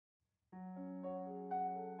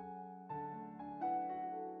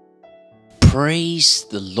Praise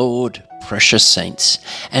the Lord, precious saints,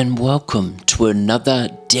 and welcome to another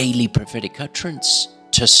daily prophetic utterance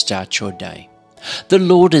to start your day. The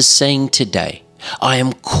Lord is saying today, I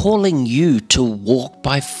am calling you to walk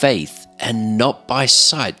by faith and not by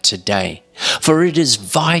sight today, for it is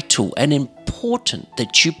vital and important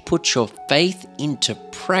that you put your faith into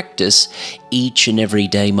practice each and every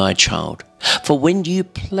day, my child. For when you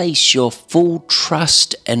place your full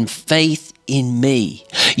trust and faith in me,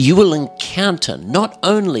 you will encounter not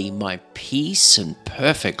only my peace and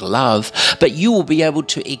perfect love, but you will be able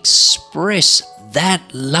to express that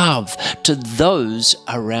love to those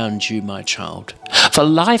around you, my child. For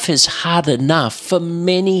life is hard enough for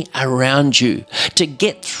many around you to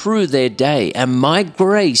get through their day, and my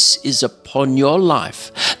grace is upon your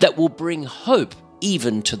life that will bring hope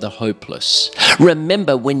even to the hopeless.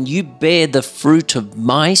 Remember, when you bear the fruit of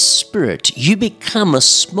my Spirit, you become a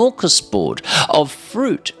smorgasbord of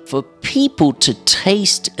fruit for people to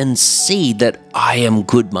taste and see that I am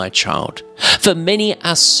good, my child. For many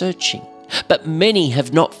are searching, but many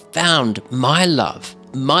have not found my love,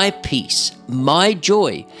 my peace, my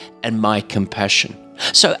joy, and my compassion.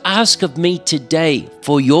 So ask of me today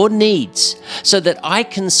for your needs so that I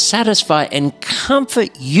can satisfy and comfort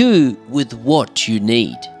you with what you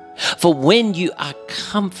need. For when you are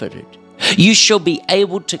comforted, you shall be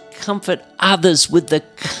able to comfort others with the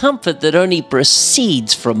comfort that only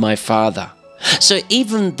proceeds from my Father. So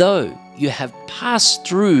even though you have passed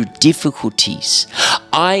through difficulties,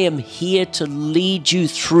 I am here to lead you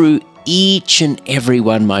through each and every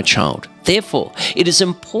one, my child. Therefore, it is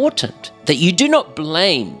important that you do not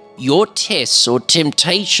blame your tests or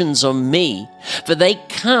temptations on me, for they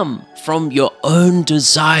come from your own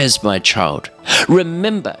desires, my child.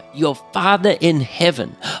 Remember, your Father in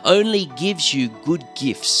heaven only gives you good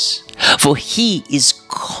gifts, for He is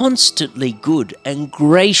constantly good and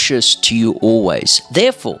gracious to you always.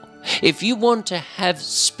 Therefore, if you want to have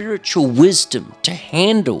spiritual wisdom to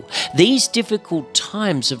handle these difficult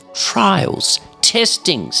times of trials,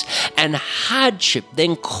 testings, and hardship,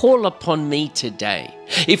 then call upon me today.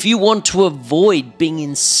 If you want to avoid being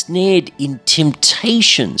ensnared in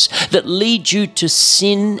temptations that lead you to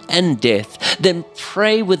sin and death, then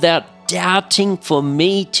pray without doubting for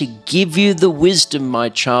me to give you the wisdom, my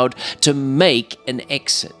child, to make an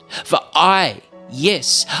exit. For I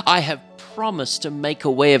have promised to make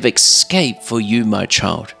a way of escape for you, my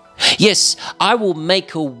child. Yes, I will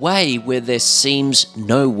make a way where there seems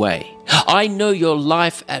no way. I know your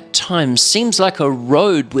life at times seems like a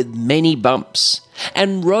road with many bumps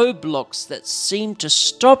and roadblocks that seem to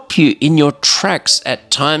stop you in your tracks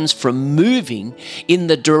at times from moving in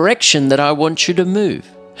the direction that I want you to move.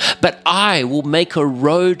 But I will make a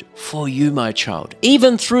road for you, my child,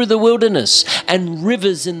 even through the wilderness and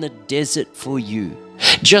rivers in the desert for you.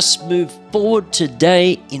 Just move forward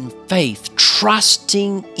today in faith,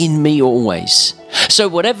 trusting in me always. So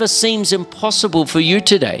whatever seems impossible for you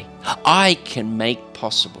today, I can make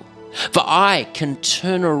possible. For I can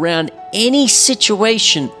turn around any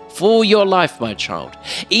situation for your life, my child.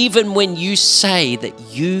 Even when you say that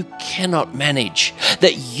you cannot manage,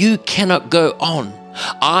 that you cannot go on,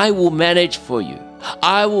 I will manage for you.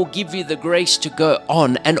 I will give you the grace to go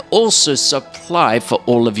on and also supply for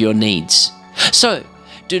all of your needs. So,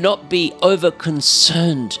 do not be over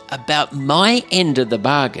concerned about my end of the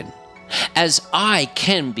bargain, as I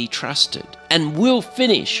can be trusted and will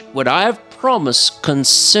finish what I have promised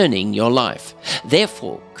concerning your life.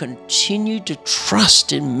 Therefore, continue to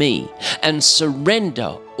trust in me and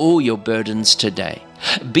surrender all your burdens today.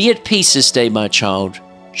 Be at peace this day, my child.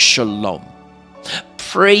 Shalom.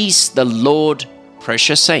 Praise the Lord,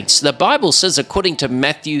 precious saints. The Bible says, according to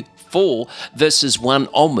Matthew 4, verses 1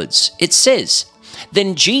 onwards, it says,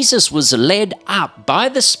 Then Jesus was led up by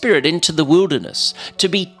the Spirit into the wilderness to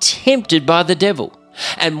be tempted by the devil.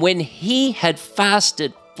 And when he had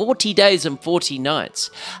fasted 40 days and 40 nights,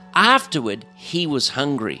 afterward he was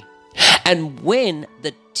hungry. And when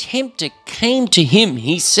the tempter came to him,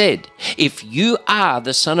 he said, If you are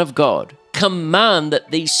the Son of God, command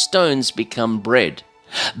that these stones become bread.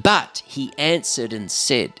 But he answered and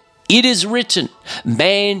said, It is written,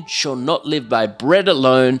 man shall not live by bread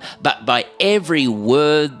alone, but by every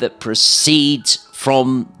word that proceeds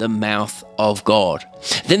from the mouth of God.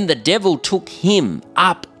 Then the devil took him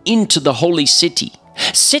up into the holy city,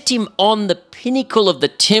 set him on the pinnacle of the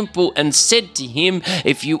temple, and said to him,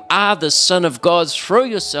 If you are the Son of God, throw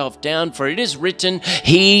yourself down, for it is written,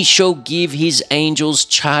 He shall give his angels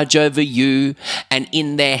charge over you, and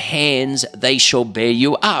in their hands they shall bear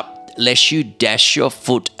you up, lest you dash your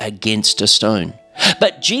foot against a stone.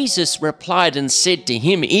 But Jesus replied and said to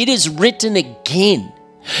him, It is written again,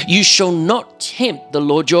 You shall not tempt the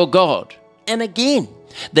Lord your God. And again,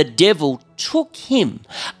 the devil took him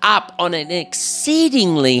up on an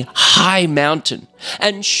exceedingly high mountain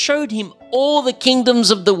and showed him all the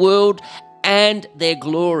kingdoms of the world and their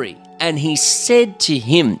glory. And he said to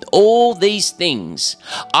him, all these things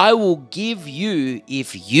I will give you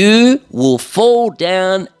if you will fall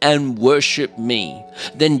down and worship me.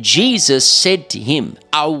 Then Jesus said to him,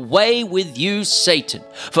 away with you, Satan,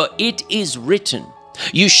 for it is written,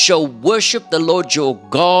 you shall worship the Lord your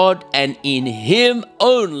God, and in him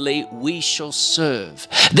only we shall serve.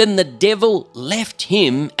 Then the devil left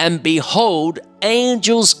him, and behold,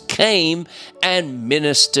 angels came and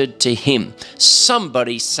ministered to him.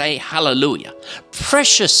 Somebody say hallelujah.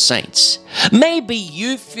 Precious saints, maybe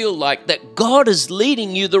you feel like that God is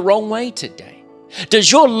leading you the wrong way today.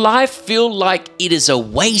 Does your life feel like it is a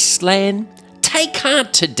wasteland? Take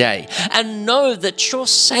heart today and know that your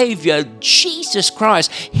Savior, Jesus Christ,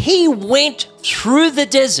 he went through the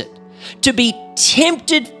desert to be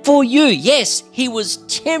tempted for you. Yes, he was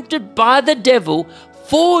tempted by the devil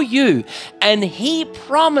for you, and he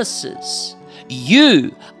promises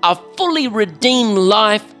you a fully redeemed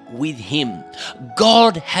life with him.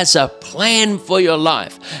 God has a plan for your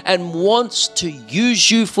life and wants to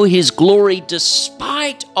use you for his glory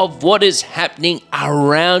despite of what is happening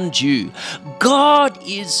around you. God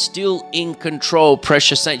is still in control,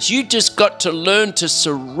 precious saints. You just got to learn to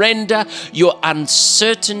surrender your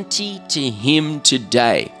uncertainty to him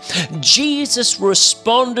today. Jesus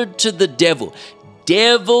responded to the devil.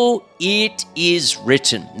 Devil, it is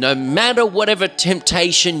written. No matter whatever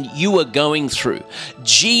temptation you are going through,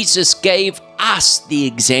 Jesus gave us the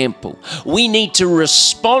example. We need to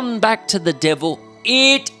respond back to the devil.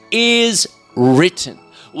 It is written.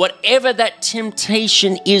 Whatever that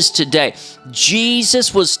temptation is today,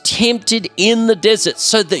 Jesus was tempted in the desert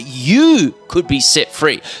so that you could be set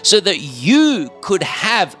free, so that you could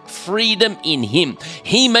have freedom in him.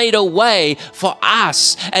 He made a way for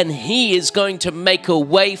us, and he is going to make a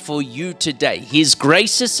way for you today. His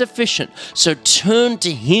grace is sufficient, so turn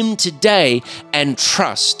to him today and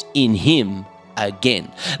trust in him again.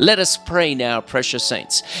 Let us pray now, precious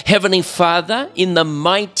saints. Heavenly Father, in the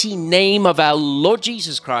mighty name of our Lord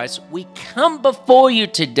Jesus Christ, we come before you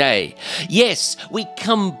today. Yes, we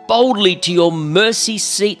come boldly to your mercy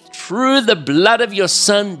seat through the blood of your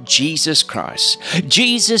Son, Jesus Christ.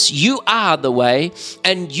 Jesus, you are the way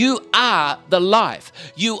and you are the life.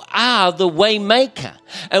 You are the way maker,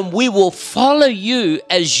 and we will follow you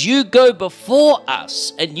as you go before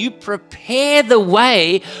us and you prepare the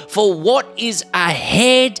way for what is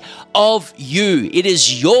ahead of you. It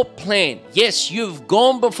is your plan. Yes, you've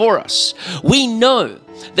gone before us. We know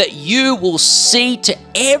that you will see to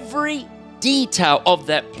every detail of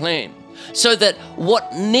that plan, so that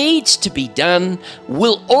what needs to be done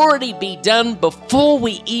will already be done before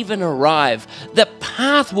we even arrive. The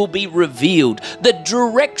path will be revealed, the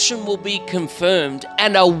direction will be confirmed,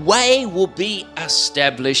 and a way will be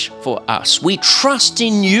established for us. We trust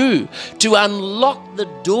in you to unlock the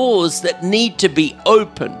doors that need to be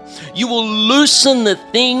open. You will loosen the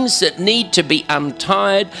things that need to be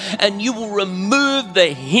untied, and you will remove the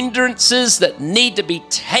hindrances that need to be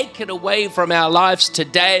taken away from our lives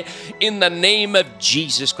today in the name of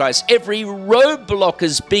Jesus Christ. Every roadblock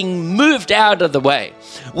is being moved out of the way.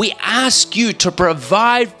 We ask you to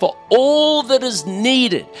provide for all that is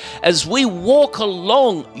needed as we walk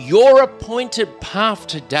along your appointed path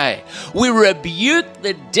today. We rebuke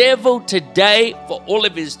the devil today for all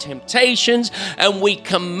of his temptations, and we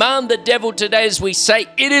command the devil today as we say,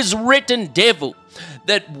 it is written, devil,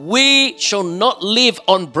 that we shall not live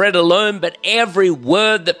on bread alone, but every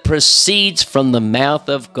word that proceeds from the mouth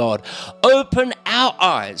of God. Open our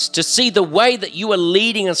eyes to see the way that you are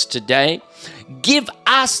leading us today. Give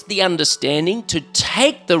us the understanding to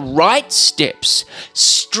take the right steps.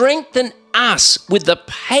 Strengthen us with the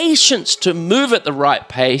patience to move at the right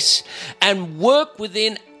pace and work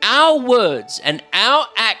within our words and our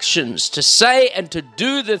actions to say and to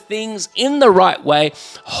do the things in the right way.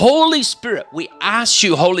 Holy Spirit, we ask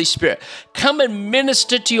you, Holy Spirit, come and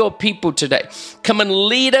minister to your people today. Come and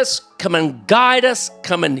lead us, come and guide us,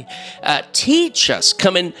 come and teach us,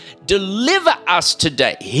 come and deliver us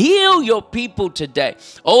today. Heal your people today.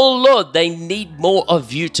 Oh Lord, they need more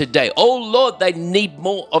of you today. Oh Lord, they need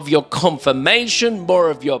more of your confirmation, more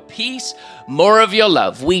of your peace, more of your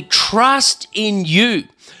love. We trust in you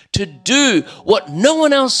to do what no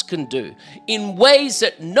one else can do, in ways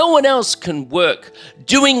that no one else can work,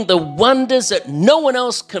 doing the wonders that no one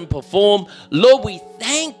else can perform. Lord, we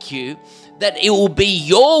thank you that it will be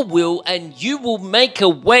your will and you will make a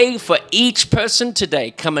way for each person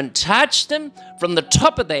today. Come and touch them from the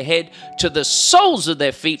top of their head to the soles of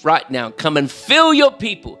their feet right now. Come and fill your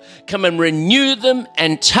people. Come and renew them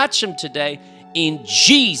and touch them today. In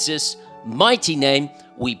Jesus' mighty name,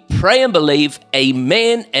 we pray and believe.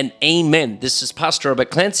 Amen and amen. This is Pastor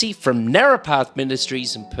Robert Clancy from Narrow Path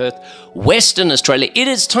Ministries in Perth, Western Australia. It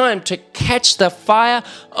is time to catch the fire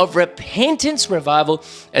of repentance revival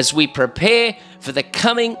as we prepare for the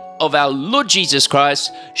coming of our Lord Jesus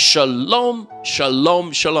Christ. Shalom,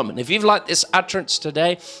 shalom, shalom. And if you've liked this utterance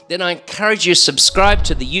today, then I encourage you to subscribe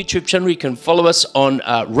to the YouTube channel. You can follow us on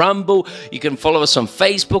Rumble. You can follow us on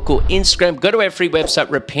Facebook or Instagram. Go to our free website,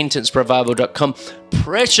 repentancerevival.com.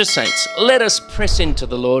 Precious saints, let us press into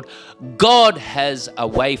the Lord. God has a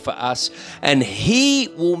way for us, and He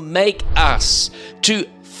will make us to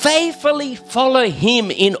faithfully follow Him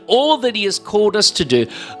in all that He has called us to do.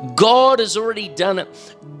 God has already done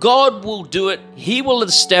it. God will do it. He will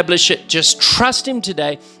establish it. Just trust Him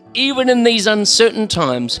today, even in these uncertain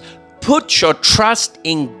times. Put your trust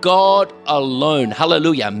in God alone.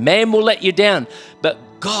 Hallelujah. Man will let you down, but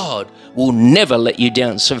God will never let you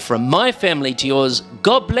down. So from my family to yours,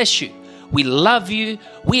 God bless you. We love you.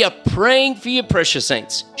 We are praying for you, precious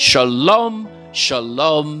saints. Shalom,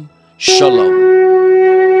 shalom, shalom.